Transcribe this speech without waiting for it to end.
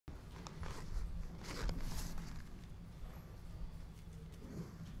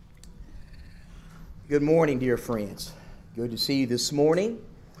Good morning, dear friends. Good to see you this morning.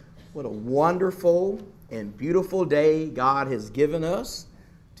 What a wonderful and beautiful day God has given us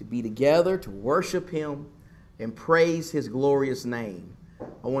to be together, to worship Him and praise His glorious name.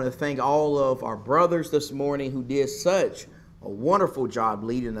 I want to thank all of our brothers this morning who did such a wonderful job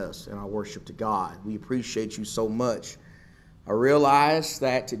leading us in our worship to God. We appreciate you so much. I realize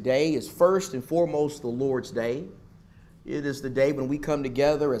that today is first and foremost the Lord's Day. It is the day when we come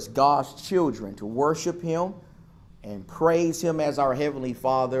together as God's children to worship Him and praise Him as our Heavenly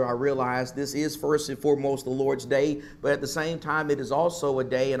Father. I realize this is first and foremost the Lord's Day, but at the same time, it is also a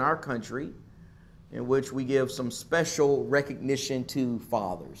day in our country in which we give some special recognition to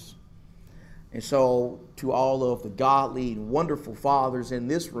fathers. And so, to all of the godly and wonderful fathers in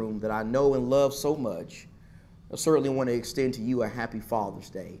this room that I know and love so much, I certainly want to extend to you a happy Father's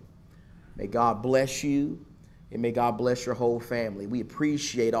Day. May God bless you. And may God bless your whole family. We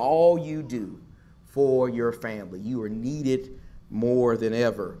appreciate all you do for your family. You are needed more than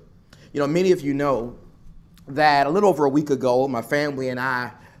ever. You know, many of you know that a little over a week ago, my family and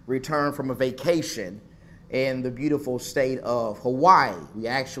I returned from a vacation in the beautiful state of Hawaii. We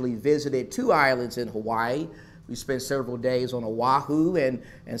actually visited 2 islands in Hawaii. We spent several days on Oahu and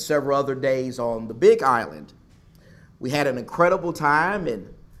several other days on the Big Island. We had an incredible time,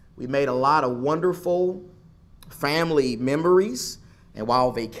 and we made a lot of wonderful family memories. And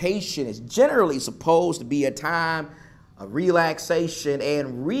while vacation is generally supposed to be a time of relaxation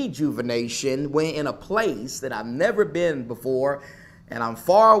and rejuvenation, when in a place that I've never been before and I'm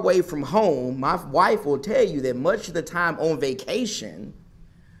far away from home, my wife will tell you that much of the time on vacation,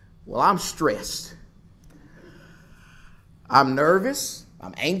 well, I'm stressed. I'm nervous,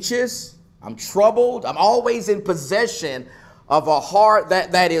 I'm anxious, I'm troubled, I'm always in possession of a heart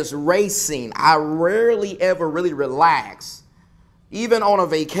that is racing. I rarely ever really relax, even on a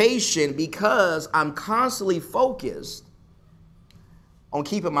vacation, because I'm constantly focused on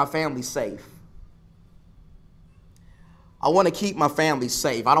keeping my family safe. I want to keep my family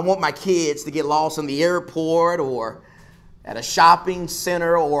safe. I don't want my kids to get lost in the airport or at a shopping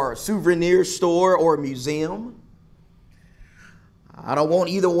center or a souvenir store or a museum. I don't want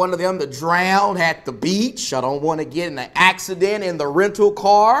either one of them to drown at the beach. I don't want to get in an accident in the rental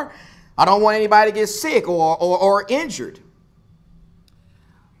car. I don't want anybody to get sick or injured.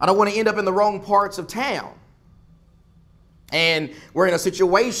 I don't want to end up in the wrong parts of town. And we're in a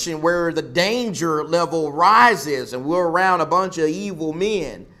situation where the danger level rises and we're around a bunch of evil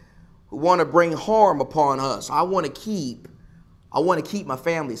men who want to bring harm upon us. I want to keep my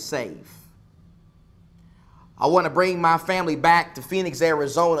family safe. I want to bring my family back to Phoenix,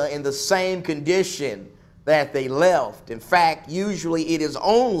 Arizona in the same condition that they left. In fact, usually it is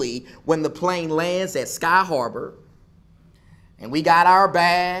only when the plane lands at Sky Harbor and we got our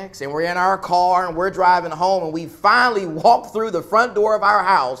bags and we're in our car and we're driving home and we finally walk through the front door of our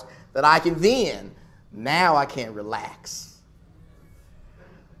house that I can relax.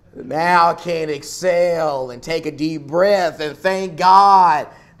 Now I can exhale and take a deep breath and thank God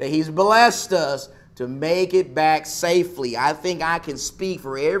that He's blessed us to make it back safely. I think I can speak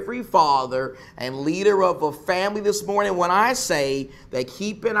for every father and leader of a family this morning when I say that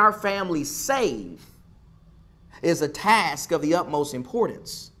keeping our family safe is a task of the utmost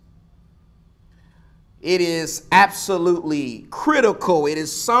importance. It is absolutely critical. It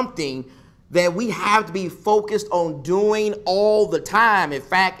is something that we have to be focused on doing all the time. In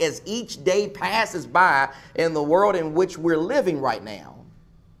fact, as each day passes by in the world in which we're living right now,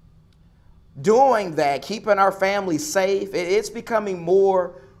 doing that, keeping our family safe, it's becoming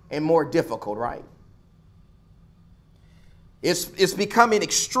more and more difficult, right? It's becoming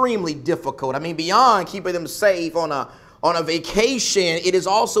extremely difficult. I mean, beyond keeping them safe on a vacation, it is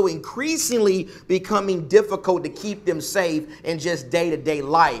also increasingly becoming difficult to keep them safe in just day-to-day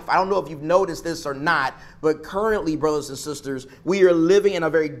life. I don't know if you've noticed this or not, but currently, brothers and sisters, we are living in a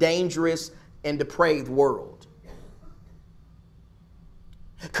very dangerous and depraved world.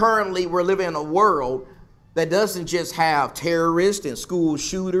 Currently, we're living in a world that doesn't just have terrorists and school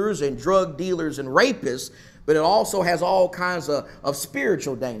shooters and drug dealers and rapists, but it also has all kinds of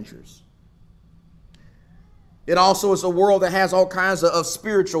spiritual dangers. It also is a world that has all kinds of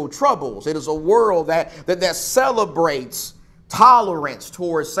spiritual troubles. It is a world that celebrates tolerance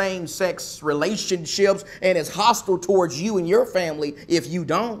towards same-sex relationships and is hostile towards you and your family if you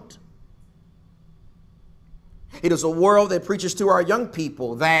don't. It is a world that preaches to our young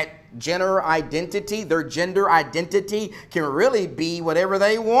people that their gender identity can really be whatever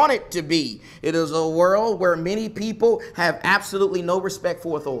they want it to be. It is a world where many people have absolutely no respect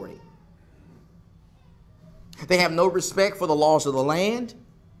for authority. They have no respect for the laws of the land.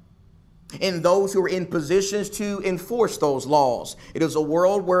 and those who are in positions to enforce those laws. It is a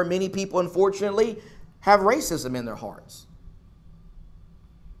world where many people, unfortunately, have racism in their hearts.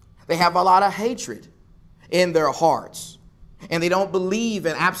 They have a lot of hatred in their hearts. And they don't believe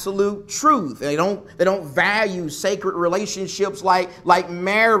in absolute truth. They don't value sacred relationships like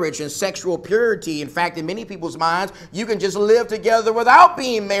marriage and sexual purity. In fact, in many people's minds, you can just live together without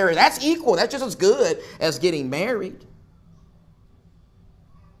being married. That's equal. That's just as good as getting married.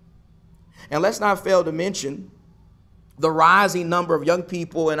 And let's not fail to mention the rising number of young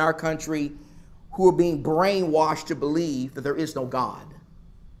people in our country who are being brainwashed to believe that there is no God.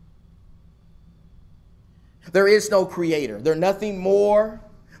 There is no creator. They're nothing more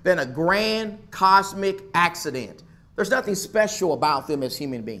than a grand cosmic accident. There's nothing special about them as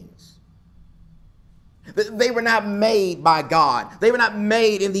human beings. They were not made by God. They were not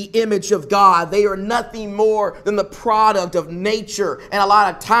made in the image of God. They are nothing more than the product of nature and a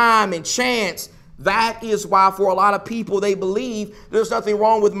lot of time and chance. That is why for a lot of people, they believe there's nothing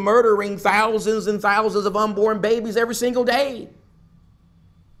wrong with murdering thousands and thousands of unborn babies every single day.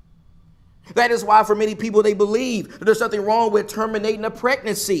 That is why for many people, they believe that there's nothing wrong with terminating a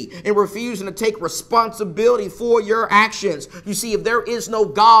pregnancy and refusing to take responsibility for your actions. You see, if there is no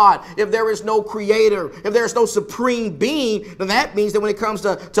God, if there is no creator, if there is no supreme being, then that means that when it comes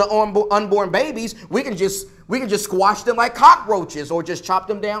to unborn babies, we can just squash them like cockroaches or just chop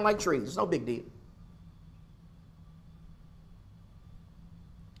them down like trees. It's no big deal.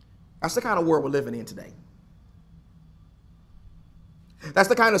 That's the kind of world we're living in today. That's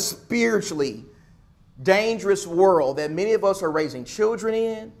the kind of spiritually dangerous world that many of us are raising children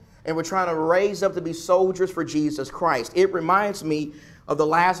in, and we're trying to raise up to be soldiers for Jesus Christ. It reminds me of the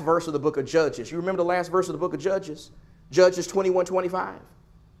last verse of the book of Judges. You remember the last verse of the book of Judges? Judges 21:25.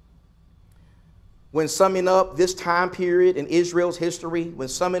 When summing up this time period in Israel's history, when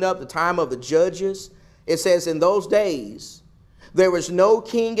summing up the time of the judges, it says, in those days, there was no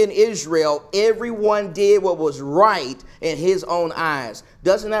king in Israel. Everyone did what was right in his own eyes.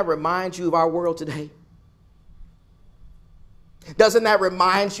 Doesn't that remind you of our world today? Doesn't that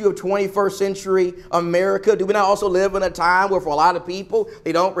remind you of 21st century America? Do we not also live in a time where for a lot of people,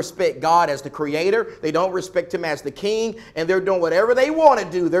 they don't respect God as the creator, they don't respect him as the king, and they're doing whatever they want to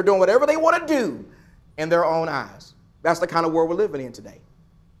do. They're doing whatever they want to do in their own eyes. That's the kind of world we're living in today.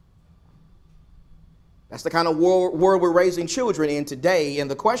 That's the kind of world we're raising children in today.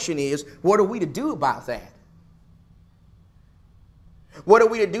 And the question is, what are we to do about that? What are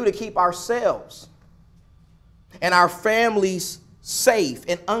we to do to keep ourselves and our families safe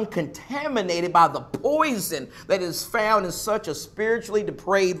and uncontaminated by the poison that is found in such a spiritually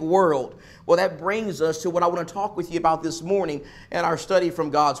depraved world? Well, that brings us to what I want to talk with you about this morning in our study from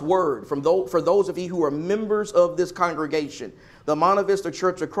God's Word. For those of you who are members of this congregation, the Monte Vista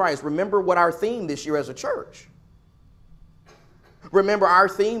Church of Christ, remember what our theme this year as a church. Remember, our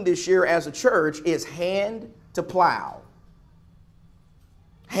theme this year as a church is hand to plow.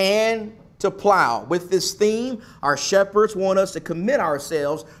 Hand to plow. With this theme, our shepherds want us to commit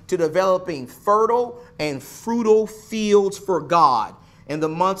ourselves to developing fertile and fruitful fields for God. In the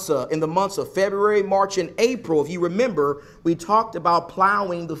months of February, March, and April, if you remember, we talked about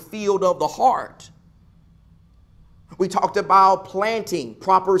plowing the field of the heart. We talked about planting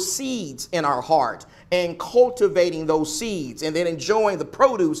proper seeds in our heart and cultivating those seeds and then enjoying the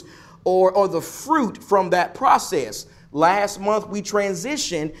produce or the fruit from that process. Last month, we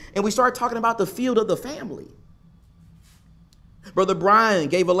transitioned and we started talking about the field of the family. Brother Brian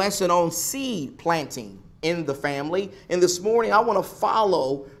gave a lesson on seed planting in the family. And this morning, I want to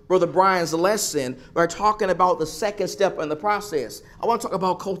follow Brother Brian's lesson by talking about the second step in the process. I want to talk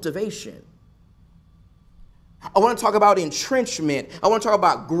about cultivation. I want to talk about entrenchment. I want to talk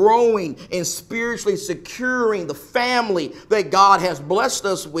about growing and spiritually securing the family that God has blessed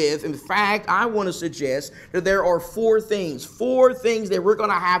us with. In fact, I want to suggest that there are four things that we're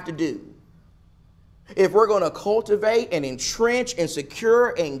going to have to do if we're going to cultivate and entrench and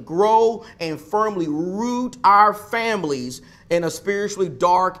secure and grow and firmly root our families in a spiritually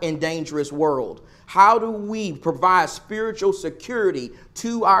dark and dangerous world. How do we provide spiritual security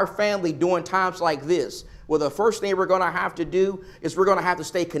to our family during times like this? Well, the first thing we're going to have to do is we're going to have to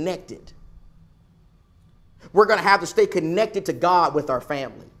stay connected. We're going to have to stay connected to God with our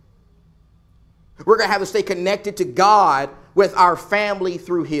family. We're going to have to stay connected to God with our family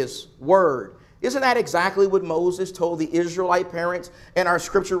through His Word. Isn't that exactly what Moses told the Israelite parents in our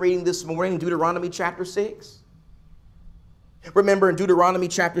scripture reading this morning in Deuteronomy chapter 6? Remember in Deuteronomy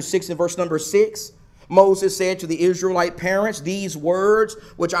chapter 6 and verse number 6, Moses said to the Israelite parents, "These words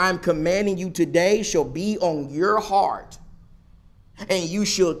which I am commanding you today shall be on your heart, And you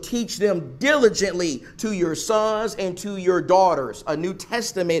shall teach them diligently to your sons and to your daughters. A New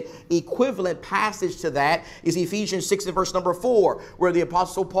Testament equivalent passage to that is Ephesians 6 and verse number 4, where the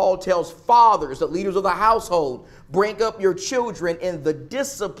Apostle Paul tells fathers, the leaders of the household, bring up your children in the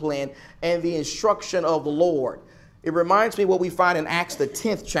discipline and the instruction of the Lord. It reminds me what we find in Acts, the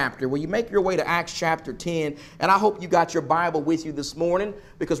 10th chapter. When you make your way to Acts chapter 10, and I hope you got your Bible with you this morning,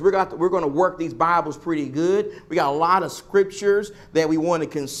 because we're going to work these Bibles pretty good. We got a lot of scriptures that we want to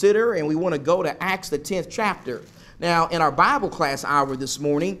consider, and we want to go to Acts, the 10th chapter. Now, in our Bible class hour this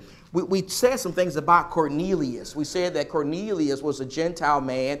morning, we said some things about Cornelius. We said that Cornelius was a Gentile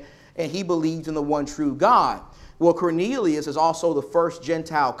man, and he believed in the one true God. Well, Cornelius is also the first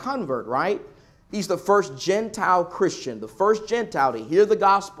Gentile convert, right? He's the first Gentile Christian, the first Gentile to hear the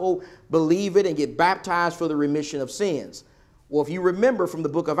gospel, believe it, and get baptized for the remission of sins. Well, if you remember from the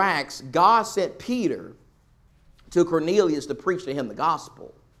book of Acts, God sent Peter to Cornelius to preach to him the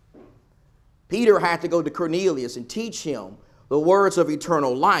gospel. Peter had to go to Cornelius and teach him the words of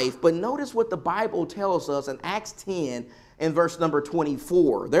eternal life. But notice what the Bible tells us in Acts 10 and verse number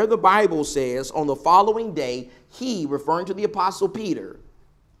 24. There the Bible says, on the following day, he, referring to the Apostle Peter,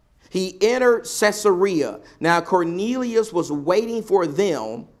 he entered Caesarea. Now Cornelius was waiting for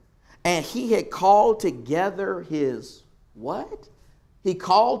them, and he had called together his what? He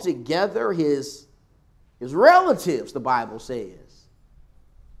called together his relatives, the Bible says,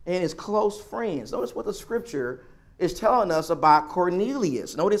 and his close friends. Notice what the scripture is telling us about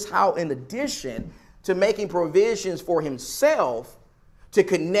Cornelius. Notice how, in addition to making provisions for himself to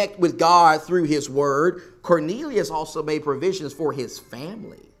connect with God through his word, Cornelius also made provisions for his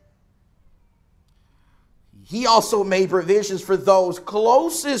family. He also made provisions for those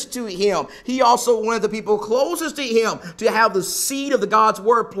closest to him. He also wanted the people closest to him to have the seed of the God's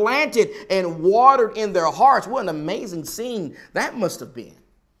word planted and watered in their hearts. What an amazing scene that must have been.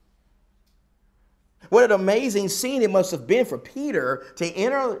 What an amazing scene it must have been for Peter to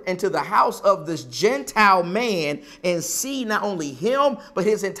enter into the house of this Gentile man and see not only him, but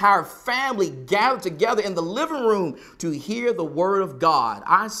his entire family gathered together in the living room to hear the word of God.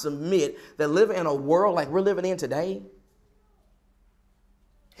 I submit that living in a world like we're living in today,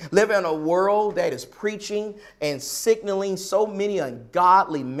 living in a world that is preaching and signaling so many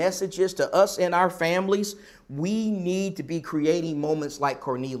ungodly messages to us and our families, we need to be creating moments like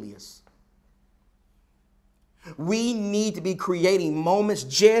Cornelius. We need to be creating moments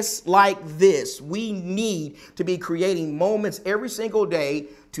just like this. We need to be creating moments every single day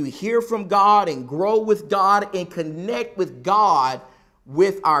to hear from God and grow with God and connect with God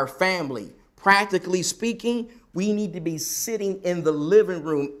with our family. Practically speaking, we need to be sitting in the living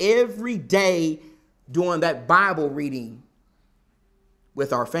room every day doing that Bible reading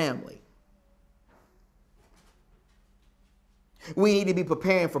with our family. We need to be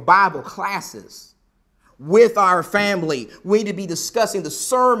preparing for Bible classes with our family. We need to be discussing the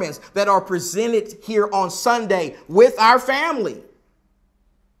sermons that are presented here on Sunday with our family.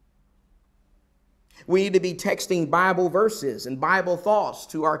 We need to be texting Bible verses and Bible thoughts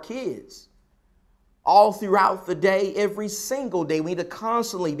to our kids. All throughout the day, every single day, we need to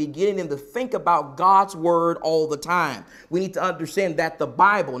constantly be getting them to think about God's word all the time. We need to understand that the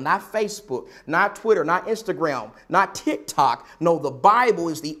Bible, not Facebook, not Twitter, not Instagram, not TikTok. No, the Bible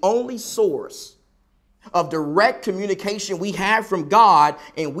is the only source of direct communication we have from God,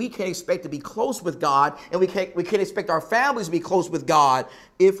 and we can expect to be close with God, and we can expect our families to be close with God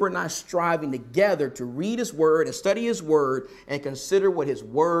if we're not striving together to read his word and study his word and consider what his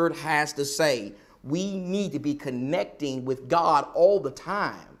word has to say. We need to be connecting with God all the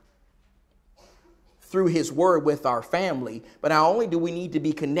time through his word with our family. But not only do we need to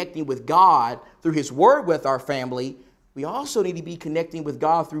be connecting with God through his word with our family, we also need to be connecting with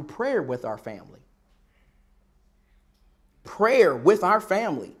God through prayer with our family. Prayer with our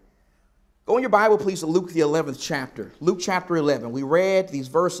family. Go in your Bible, please, to Luke, the 11th chapter. Luke chapter 11. We read these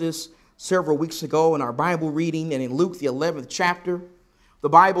verses several weeks ago in our Bible reading, and in Luke, the 11th chapter, the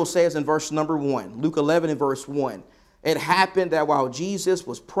Bible says in verse number 1, Luke 11 and verse 1, it happened that while Jesus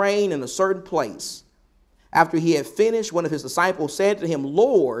was praying in a certain place, after he had finished, one of his disciples said to him,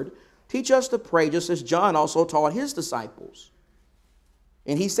 Lord, teach us to pray, just as John also taught his disciples.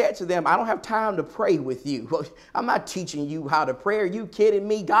 And he said to them, I don't have time to pray with you. I'm not teaching you how to pray. Are you kidding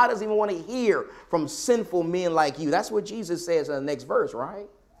me? God doesn't even want to hear from sinful men like you. That's what Jesus says in the next verse, right?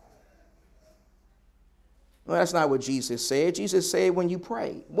 No, that's not what Jesus said. Jesus said when you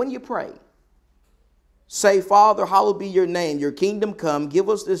pray, say, Father, hallowed be your name. Your kingdom come. Give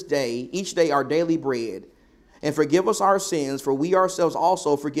us this day, each day our daily bread. and forgive us our sins, for we ourselves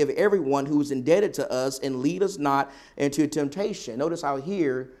also forgive everyone who is indebted to us, and lead us not into temptation. Notice how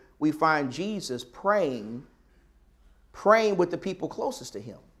here we find Jesus praying with the people closest to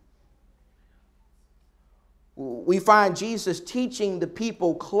him. We find Jesus teaching the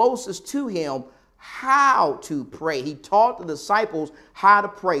people closest to him how to pray. He taught the disciples how to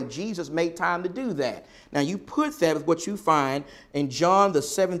pray. Jesus made time to do that. Now you put that with what you find in John the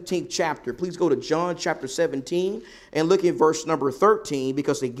 17th chapter. Please go to John chapter 17 and look at verse number 13,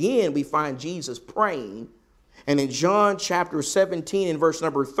 because again we find Jesus praying. And in John chapter 17 and verse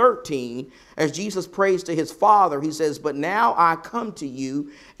number 13, as Jesus prays to his Father, he says, "But now I come to you,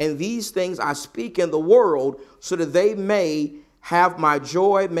 and these things I speak in the world, so that they may have my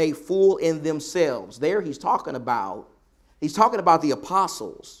joy made full in themselves." There he's talking about the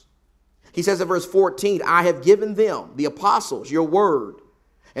apostles. He says in verse 14, "I have given them, the apostles, your word,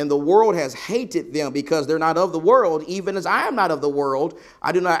 and the world has hated them because they're not of the world, even as I am not of the world.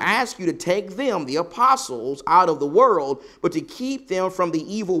 I do not ask you to take them, the apostles, out of the world, but to keep them from the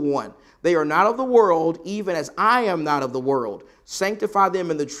evil one. They are not of the world, even as I am not of the world. Sanctify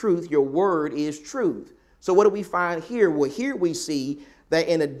them in the truth. Your word is truth." So what do we find here? Well, here we see that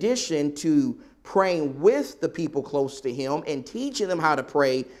in addition to praying with the people close to him and teaching them how to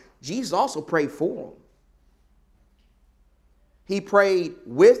pray, Jesus also prayed for them. He prayed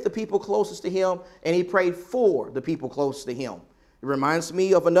with the people closest to him, and he prayed for the people close to him. It reminds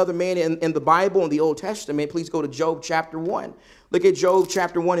me of another man in the Bible, in the Old Testament. Please go to Job chapter 1. Look at Job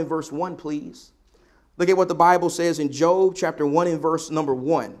chapter 1 and verse 1, please. Look at what the Bible says in Job chapter 1 and verse number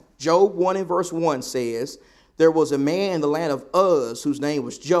 1. Job 1 and verse 1 says, "There was a man in the land of Uz whose name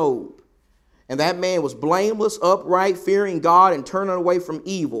was Job. And that man was blameless, upright, fearing God, and turning away from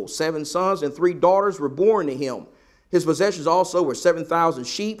evil. 7 sons and 3 daughters were born to him. His possessions also were 7,000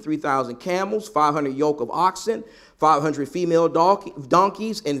 sheep, 3,000 camels, 500 yoke of oxen, 500 female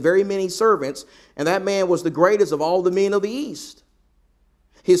donkeys, and very many servants. And that man was the greatest of all the men of the East.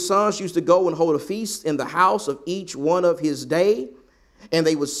 His sons used to go and hold a feast in the house of each one of his day. And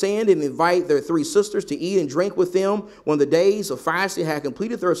they would send and invite their 3 sisters to eat and drink with them. When the days of fasting had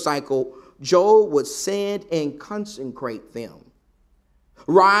completed their cycle, Job would send and consecrate them,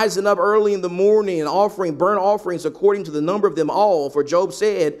 rising up early in the morning and offering burnt offerings according to the number of them all. For Job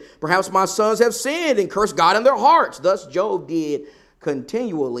said, perhaps my sons have sinned and cursed God in their hearts. Thus Job did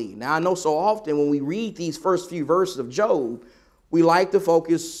continually." Now I know so often when we read these first few verses of Job, we like to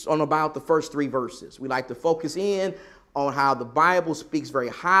focus on about the first 3 verses. We like to focus in on how the Bible speaks very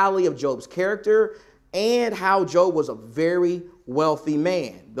highly of Job's character and how Job was a very wealthy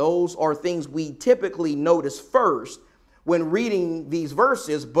man. Those are things we typically notice first when reading these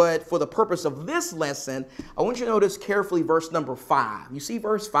verses, but for the purpose of this lesson, I want you to notice carefully verse number 5. You see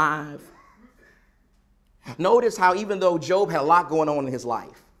verse 5? Notice how even though Job had a lot going on in his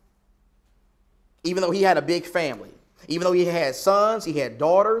life, even though he had a big family, even though he had sons, he had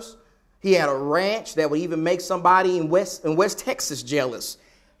daughters, he had a ranch that would even make somebody in West Texas jealous.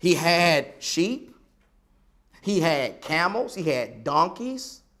 He had sheep, he had camels, he had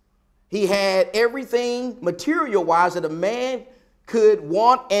donkeys. He had everything material-wise that a man could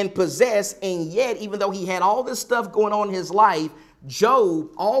want and possess, and yet, even though he had all this stuff going on in his life, Job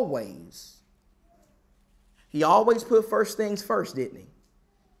always put first things first, didn't he?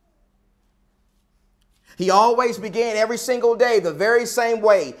 He always began every single day the very same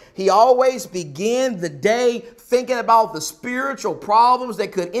way. He always began the day thinking about the spiritual problems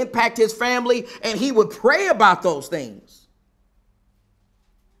that could impact his family, and he would pray about those things.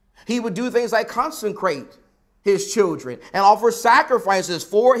 He would do things like consecrate his children and offer sacrifices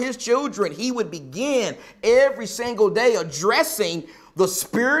for his children. He would begin every single day addressing the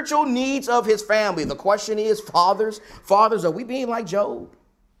spiritual needs of his family. The question is, fathers, are we being like Job?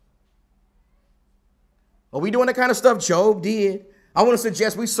 Are we doing the kind of stuff Job did? I want to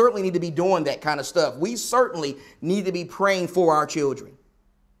suggest we certainly need to be doing that kind of stuff. We certainly need to be praying for our children.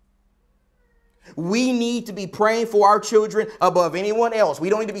 We need to be praying for our children above anyone else. We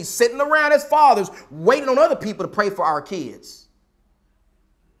don't need to be sitting around as fathers waiting on other people to pray for our kids.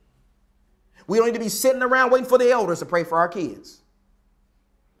 We don't need to be sitting around waiting for the elders to pray for our kids.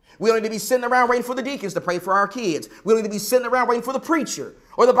 We don't need to be sitting around waiting for the deacons to pray for our kids. We don't need to be sitting around waiting for the preacher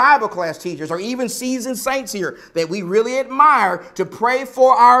or the Bible class teachers or even seasoned saints here that we really admire to pray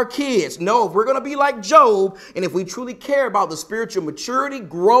for our kids. No, if we're going to be like Job, and if we truly care about the spiritual maturity,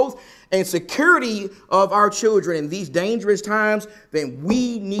 growth, and security of our children in these dangerous times, then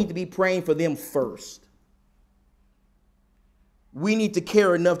we need to be praying for them first. We need to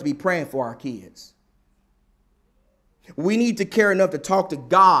care enough to be praying for our kids. We need to care enough to talk to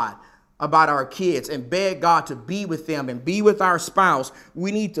God about our kids and beg God to be with them and be with our spouse,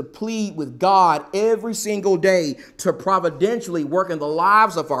 we need to plead with God every single day to providentially work in the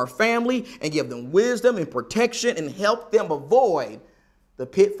lives of our family and give them wisdom and protection and help them avoid the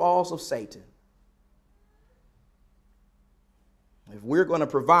pitfalls of Satan. If we're going to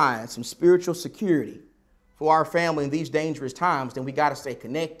provide some spiritual security for our family in these dangerous times, then we got to stay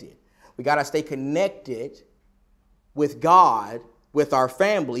connected. We got to stay connected with God, with our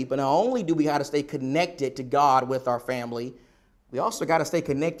family. But not only do we got to stay connected to God with our family, we also got to stay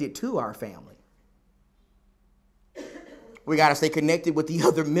connected to our family. We got to stay connected with the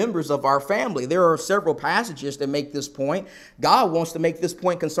other members of our family. There are several passages that make this point. God wants to make this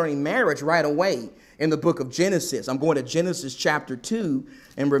point concerning marriage right away in the book of Genesis. I'm going to Genesis chapter 2.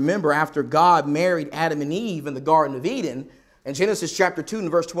 And remember, after God married Adam and Eve in the Garden of Eden, in Genesis chapter 2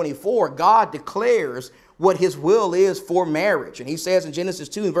 and verse 24, God declares what his will is for marriage. And he says in Genesis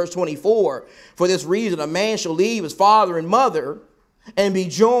 2 and verse 24, for this reason, a man shall leave his father and mother and be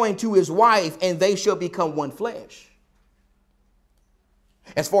joined to his wife, and they shall become one flesh.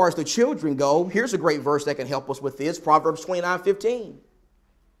 As far as the children go, here's a great verse that can help us with this. Proverbs 29:15,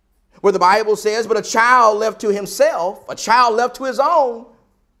 where the Bible says, but a child left to himself, a child left to his own,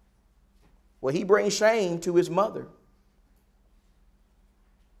 well, he brings shame to his mother.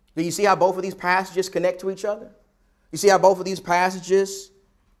 Do you see how both of these passages connect to each other? You see how both of these passages,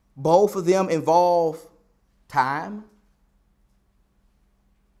 both of them involve time?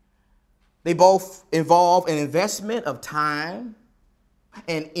 They both involve an investment of time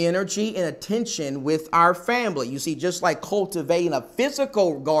and energy and attention with our family. You see, just like cultivating a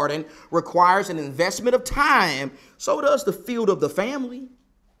physical garden requires an investment of time, so does the field of the family.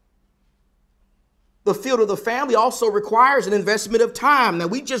 The field of the family also requires an investment of time. Now,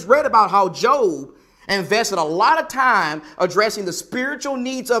 we just read about how Job invested a lot of time addressing the spiritual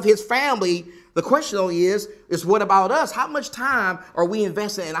needs of his family. The question only is what about us? How much time are we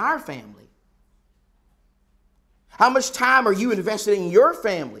investing in our family? How much time are you investing in your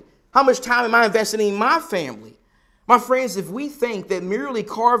family? How much time am I investing in my family? My friends, if we think that merely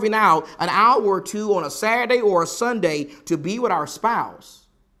carving out an hour or two on a Saturday or a Sunday to be with our spouse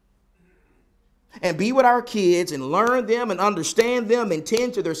and be with our kids and learn them and understand them and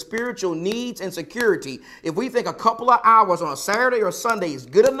tend to their spiritual needs and security, if we think a couple of hours on a Saturday or Sunday is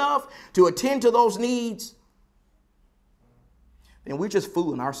good enough to attend to those needs, then we're just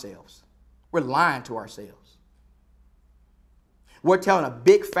fooling ourselves. We're lying to ourselves. We're telling a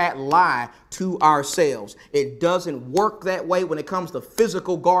big fat lie to ourselves. It doesn't work that way when it comes to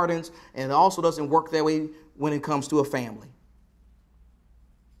physical gardens, and it also doesn't work that way when it comes to a family.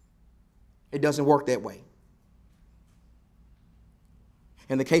 It doesn't work that way.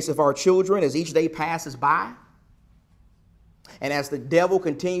 In the case of our children, as each day passes by, and as the devil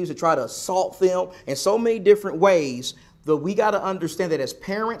continues to try to assault them in so many different ways, though we got to understand that as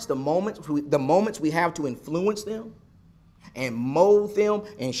parents, the moments we have to influence them and mold them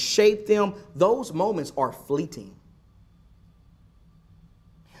and shape them, those moments are fleeting.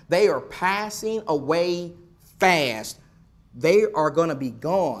 They are passing away fast. They are going to be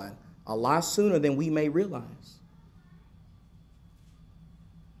gone a lot sooner than we may realize.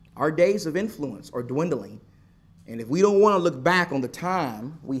 Our days of influence are dwindling. And if we don't want to look back on the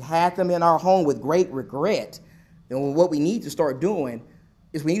time we had them in our home with great regret, then what we need to start doing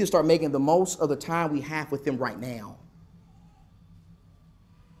is we need to start making the most of the time we have with them right now.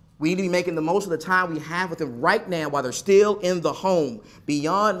 We need to be making the most of the time we have with them right now while they're still in the home.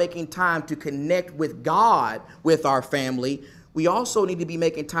 Beyond making time to connect with God with our family, we also need to be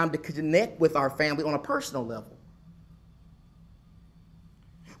making time to connect with our family on a personal level.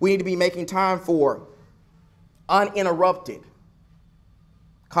 We need to be making time for uninterrupted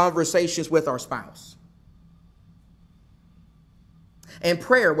conversations with our spouse and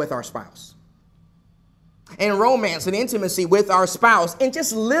prayer with our spouse and romance and intimacy with our spouse and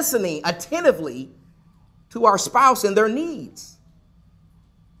just listening attentively to our spouse and their needs.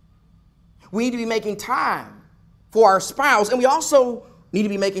 We need to be making time for our spouse, and we also need to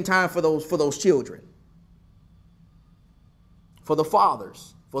be making time for those children, for the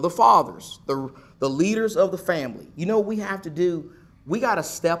fathers, the leaders of the family. You know what we have to do? We got to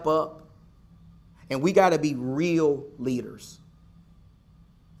step up, and we got to be real leaders.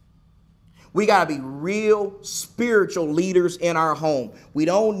 We got to be real spiritual leaders in our home. We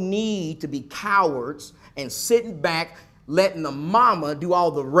don't need to be cowards and sitting back letting the mama do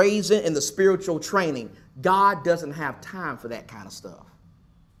all the raising and the spiritual training. God doesn't have time for that kind of stuff.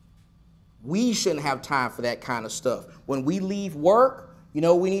 We shouldn't have time for that kind of stuff. When we leave work, you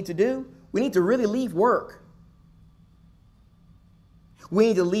know what we need to do? We need to really leave work. We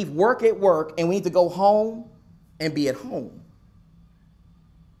need to leave work at work, and we need to go home and be at home.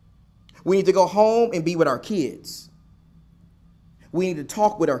 We need to go home and be with our kids. We need to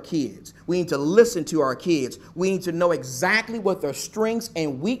talk with our kids. We need to listen to our kids. We need to know exactly what their strengths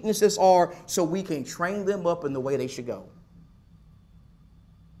and weaknesses are so we can train them up in the way they should go.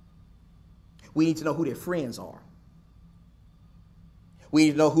 We need to know who their friends are. We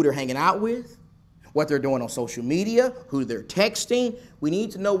need to know who they're hanging out with, what they're doing on social media, who they're texting. We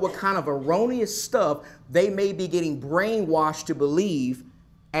need to know what kind of erroneous stuff they may be getting brainwashed to believe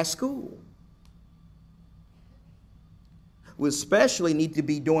at school. We especially need to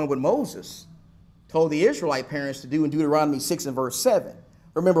be doing what Moses told the Israelite parents to do in Deuteronomy 6 and verse 7.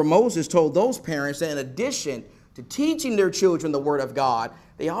 Remember, Moses told those parents that in addition to teaching their children the word of God,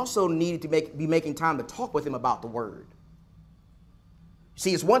 they also needed to be making time to talk with them about the word.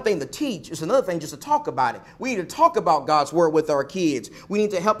 See, it's one thing to teach. It's another thing just to talk about it. We need to talk about God's word with our kids. We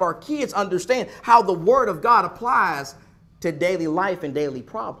need to help our kids understand how the word of God applies to daily life and daily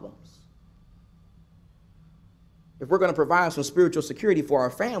problems. If we're going to provide some spiritual security for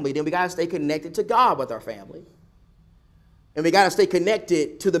our family, then we got to stay connected to God with our family. And we got to stay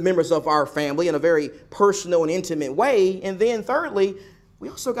connected to the members of our family in a very personal and intimate way. And then thirdly, we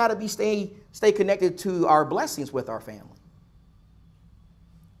also got to stay connected to our blessings with our family.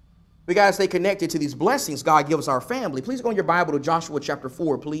 We got to stay connected to these blessings God gives our family. Please go in your Bible to Joshua chapter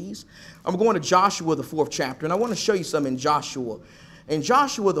 4, please. I'm going to Joshua, the 4th chapter, and I want to show you something in Joshua. In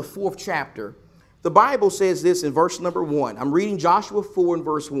Joshua, the 4th chapter, the Bible says this in verse number 1. I'm reading Joshua 4 and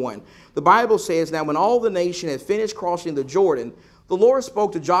verse 1. The Bible says, "Now when all the nation had finished crossing the Jordan, the Lord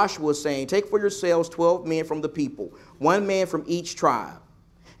spoke to Joshua, saying, Take for yourselves 12 men from the people, 1 man from each tribe,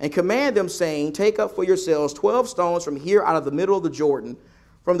 and command them, saying, Take up for yourselves 12 stones from here out of the middle of the Jordan,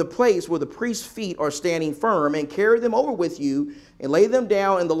 from the place where the priest's feet are standing firm, and carry them over with you, and lay them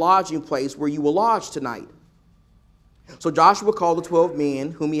down in the lodging place where you will lodge tonight." So Joshua called the 12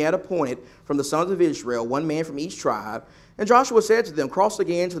 men whom he had appointed from the sons of Israel, 1 man from each tribe. And Joshua said to them, "Cross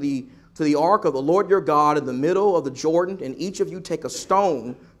again to the ark of the Lord your God in the middle of the Jordan, and each of you take up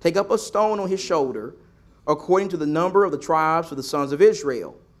a stone on his shoulder, according to the number of the tribes of the sons of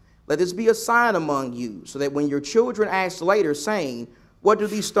Israel. Let this be a sign among you, so that when your children ask later, saying, What do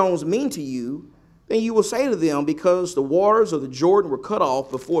these stones mean to you? Then you will say to them, Because the waters of the Jordan were cut off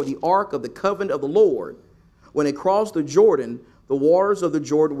before the ark of the covenant of the Lord. When it crossed the Jordan, the waters of the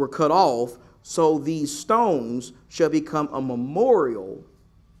Jordan were cut off, so these stones shall become a memorial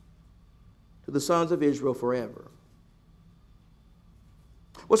to the sons of Israel forever."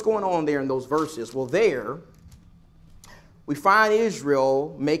 What's going on there in those verses? Well, there we find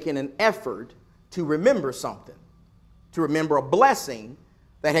Israel making an effort to remember something, to remember a blessing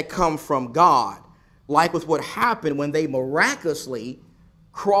that had come from God, like with what happened when they miraculously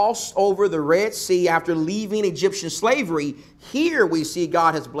crossed over the Red Sea after leaving Egyptian slavery. Here we see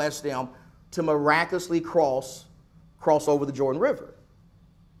God has blessed them to miraculously cross over the Jordan River.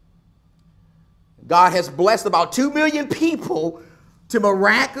 God has blessed about 2 million people to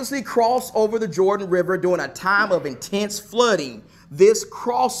miraculously cross over the Jordan River during a time of intense flooding. This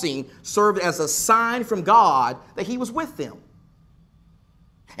crossing served as a sign from God that he was with them.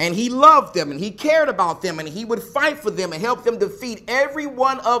 And he loved them, and he cared about them, and he would fight for them and help them defeat every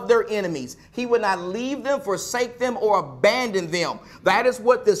one of their enemies. He would not leave them, forsake them, or abandon them. That is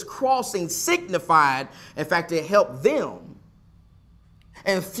what this crossing signified. In fact, it helped them.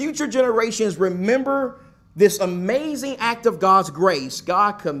 And future generations remember this amazing act of God's grace.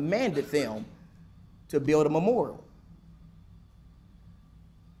 God commanded them to build a memorial.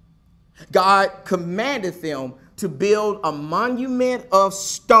 God commanded them to build a monument of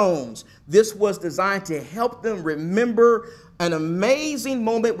stones. This was designed to help them remember an amazing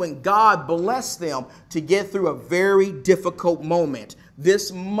moment when God blessed them to get through a very difficult moment.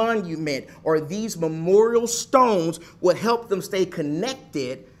 This monument or these memorial stones would help them stay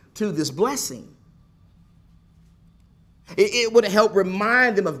connected to this blessing. It would help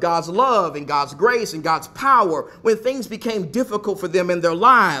remind them of God's love and God's grace and God's power when things became difficult for them in their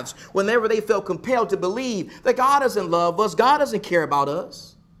lives, whenever they felt compelled to believe that God doesn't love us, God doesn't care about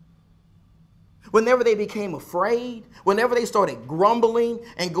us. Whenever they became afraid, whenever they started grumbling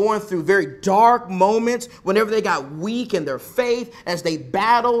and going through very dark moments, whenever they got weak in their faith as they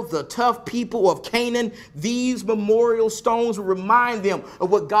battled the tough people of Canaan, these memorial stones would remind them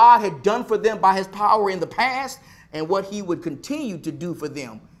of what God had done for them by his power in the past and what he would continue to do for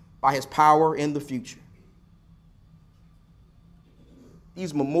them by his power in the future.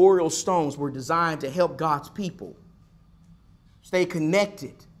 These memorial stones were designed to help God's people stay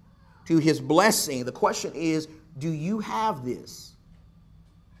connected to his blessing. The question is, do you have this?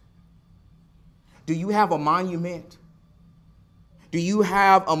 Do you have a monument? Do you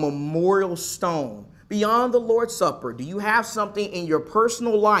have a memorial stone? Beyond the Lord's Supper, do you have something in your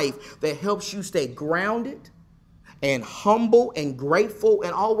personal life that helps you stay grounded and humble and grateful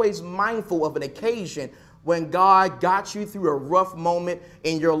and always mindful of an occasion when God got you through a rough moment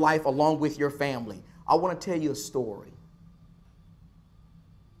in your life along with your family? I want to tell you a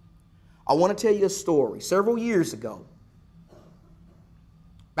story. Several years ago,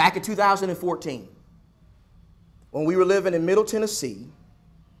 back in 2014, when we were living in Middle Tennessee,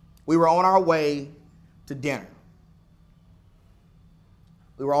 we were on our way to dinner.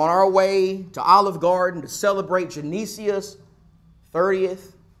 We were on our way to Olive Garden to celebrate Genesia's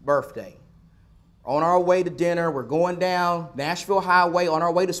 30th birthday. We're on our way to dinner. We're going down Nashville Highway on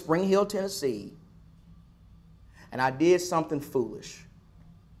our way to Spring Hill, Tennessee. And I did something foolish.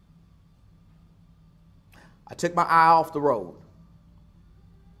 I took my eye off the road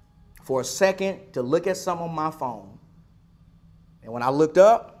for a second to look at something on my phone. And when I looked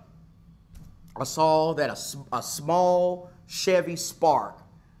up, I saw that a small Chevy Spark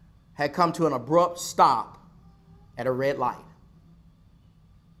had come to an abrupt stop at a red light.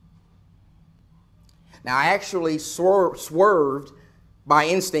 Now, I actually swerved by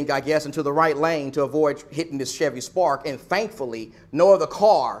instinct, I guess, into the right lane to avoid hitting this Chevy Spark, and thankfully, no other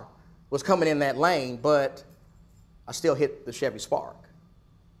car was coming in that lane, but I still hit the Chevy Spark.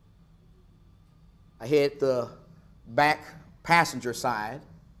 I hit the back passenger side,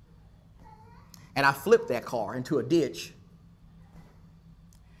 and I flipped that car into a ditch,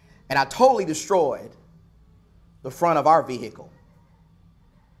 and I totally destroyed the front of our vehicle.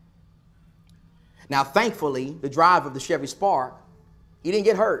 Now, thankfully, the driver of the Chevy Spark, he didn't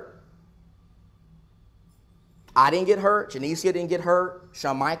get hurt. I didn't get hurt. Genesia didn't get hurt.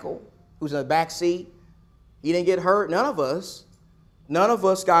 Shawn Michael, who's in the back seat, he didn't get hurt. None of us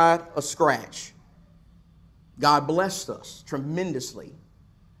got a scratch. God blessed us tremendously.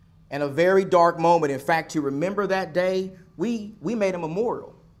 In a very dark moment, in fact, to remember that day, we made a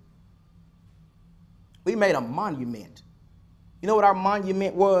memorial. We made a monument. You know what our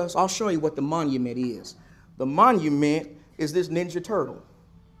monument was? I'll show you what the monument is. The monument is this Ninja Turtle.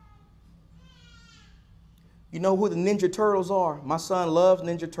 You know who the Ninja Turtles are? My son loves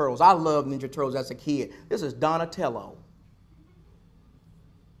Ninja Turtles. I loved Ninja Turtles as a kid. This is Donatello.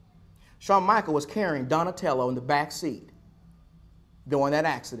 Shawn Michael was carrying Donatello in the back seat during that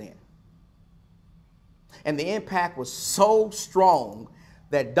accident. And the impact was so strong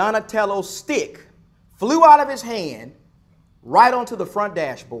that Donatello's stick flew out of his hand right onto the front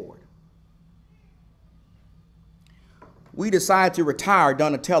dashboard. We decided to retire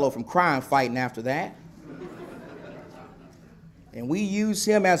Donatello from crime fighting after that. And we use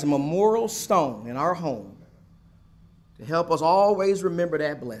him as a memorial stone in our home to help us always remember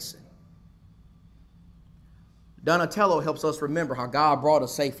that blessing. Donatello helps us remember how God brought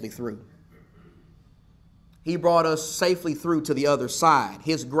us safely through. He brought us safely through to the other side.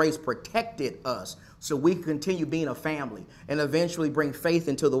 His grace protected us so we could continue being a family and eventually bring faith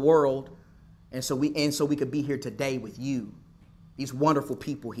into the world, and so we could be here today with you, these wonderful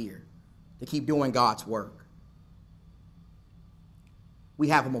people here, to keep doing God's work. We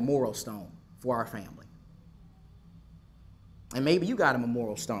have a memorial stone for our family. And maybe you got a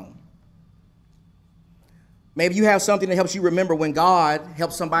memorial stone. Maybe you have something that helps you remember when God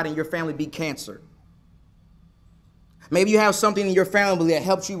helped somebody in your family beat cancer. Maybe you have something in your family that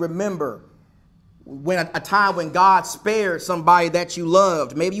helps you remember when a time when God spared somebody that you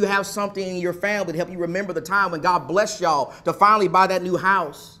loved. Maybe you have something in your family to help you remember the time when God blessed y'all to finally buy that new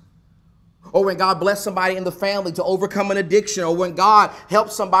house. Or when God blessed somebody in the family to overcome an addiction. Or when God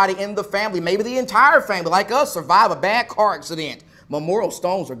helped somebody in the family, maybe the entire family, like us, survive a bad car accident. Memorial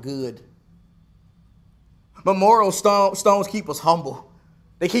stones are good. Memorial stones keep us humble.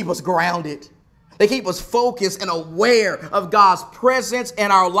 They keep us grounded. They keep us focused and aware of God's presence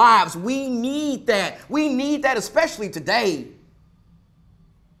in our lives. We need that. We need that especially today.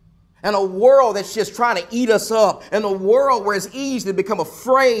 In a world that's just trying to eat us up. In a world where it's easy to become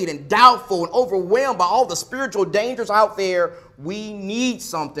afraid and doubtful and overwhelmed by all the spiritual dangers out there, we need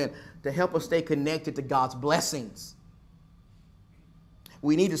something to help us stay connected to God's blessings.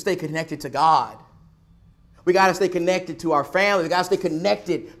 We need to stay connected to God. We got to stay connected to our family. We got to stay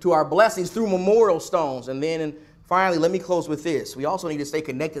connected to our blessings through memorial stones. And then finally, let me close with this. We also need to stay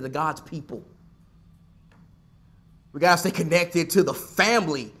connected to God's people. We got to stay connected to the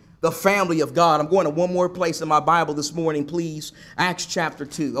family of God. I'm going to one more place in my Bible this morning, please. Acts chapter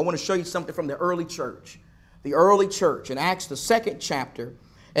 2. I want to show you something from the early church. The early church in Acts, the 2nd chapter.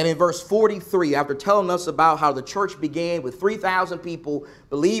 And in verse 43, after telling us about how the church began with 3,000 people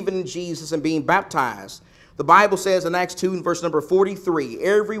believing in Jesus and being baptized, the Bible says in Acts 2, in verse number 43,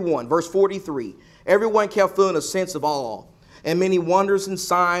 verse 43, everyone kept feeling a sense of awe. And many wonders and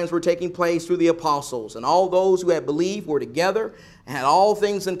signs were taking place through the apostles. And all those who had believed were together and had all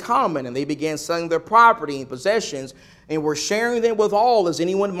things in common. And they began selling their property and possessions and were sharing them with all as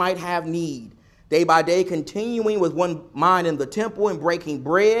anyone might have need. Day by day, continuing with one mind in the temple and breaking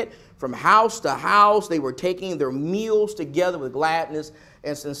bread from house to house, they were taking their meals together with gladness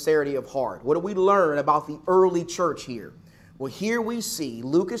and sincerity of heart. What do we learn about the early church here? Well, here we see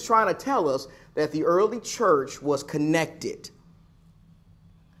Luke is trying to tell us that the early church was connected.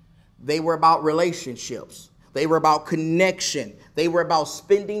 They were about relationships. They were about connection. They were about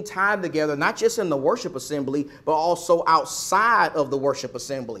spending time together, not just in the worship assembly, but also outside of the worship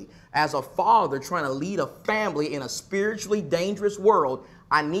assembly. As a father trying to lead a family in a spiritually dangerous world,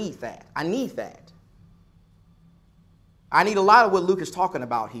 I need that. I need that. I need a lot of what Luke is talking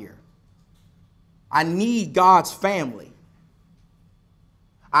about here. I need God's family.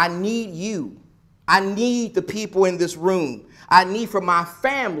 I need you. I need the people in this room. I need for my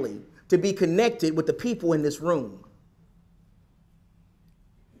family to be connected with the people in this room.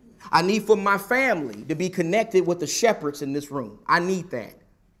 I need for my family to be connected with the shepherds in this room. I need that.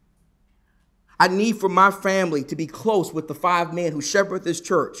 I need for my family to be close with the 5 men who shepherd this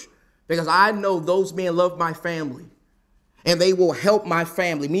church, because I know those men love my family and they will help my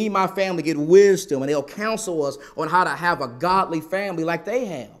family. Me and my family get wisdom and they'll counsel us on how to have a godly family like they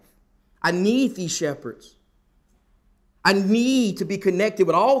have. I need these shepherds. I need to be connected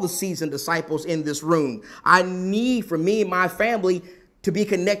with all the seasoned disciples in this room. I need for me and my family to be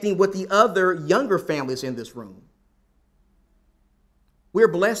connecting with the other younger families in this room. We're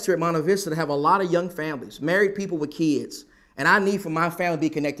blessed here at Monte Vista to have a lot of young families, married people with kids. And I need for my family to be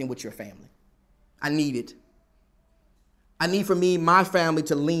connecting with your family. I need it. I need for me and my family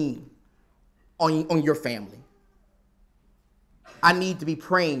to lean on your family. I need to be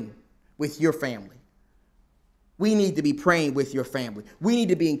praying with your family. We need to be praying with your family. We need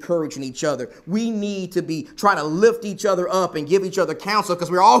to be encouraging each other. We need to be trying to lift each other up and give each other counsel,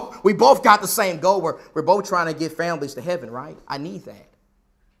 because we both got the same goal. We're both trying to get families to heaven, right? I need that.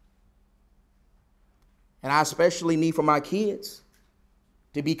 And I especially need for my kids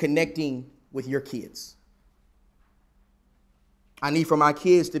to be connecting with your kids. I need for my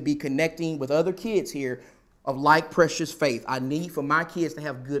kids to be connecting with other kids here of like precious faith. I need for my kids to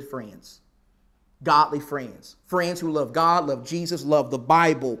have good friends, godly friends, friends who love God, love Jesus, love the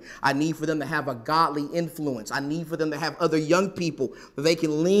Bible. I need for them to have a godly influence. I need for them to have other young people that they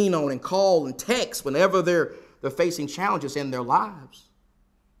can lean on and call and text whenever they're facing challenges in their lives.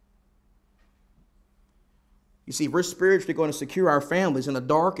 You see, if we're spiritually going to secure our families in a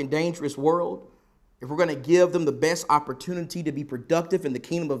dark and dangerous world, if we're going to give them the best opportunity to be productive in the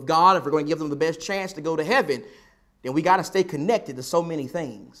kingdom of God, if we're going to give them the best chance to go to heaven, then we got to stay connected to so many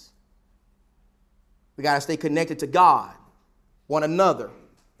things. We got to stay connected to God, one another,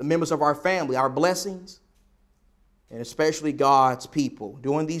 the members of our family, our blessings, and especially God's people.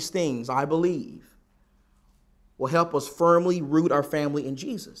 Doing these things, I believe, will help us firmly root our family in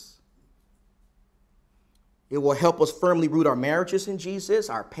Jesus. It will help us firmly root our marriages in Jesus,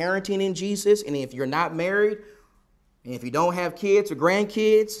 our parenting in Jesus. And if you're not married, and if you don't have kids or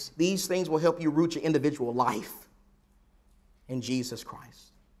grandkids, these things will help you root your individual life in Jesus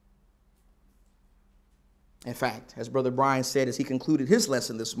Christ. In fact, as Brother Brian said as he concluded his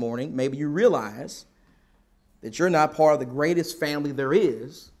lesson this morning, maybe you realize that you're not part of the greatest family there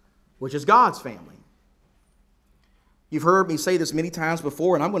is, which is God's family. You've heard me say this many times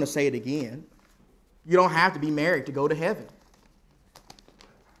before, and I'm going to say it again. You don't have to be married to go to heaven.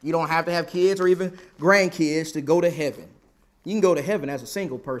 You don't have to have kids or even grandkids to go to heaven. You can go to heaven as a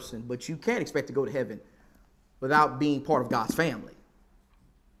single person, but you can't expect to go to heaven without being part of God's family.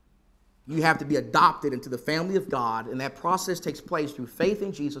 You have to be adopted into the family of God, and that process takes place through faith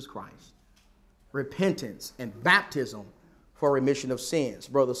in Jesus Christ, repentance, and baptism for remission of sins.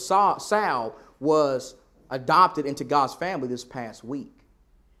 Brother Sal was adopted into God's family this past week.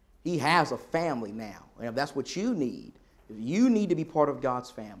 He has a family now. And if that's what you need, if you need to be part of God's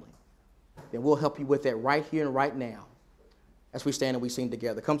family, then we'll help you with that right here and right now as we stand and we sing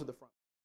together. Come to the front.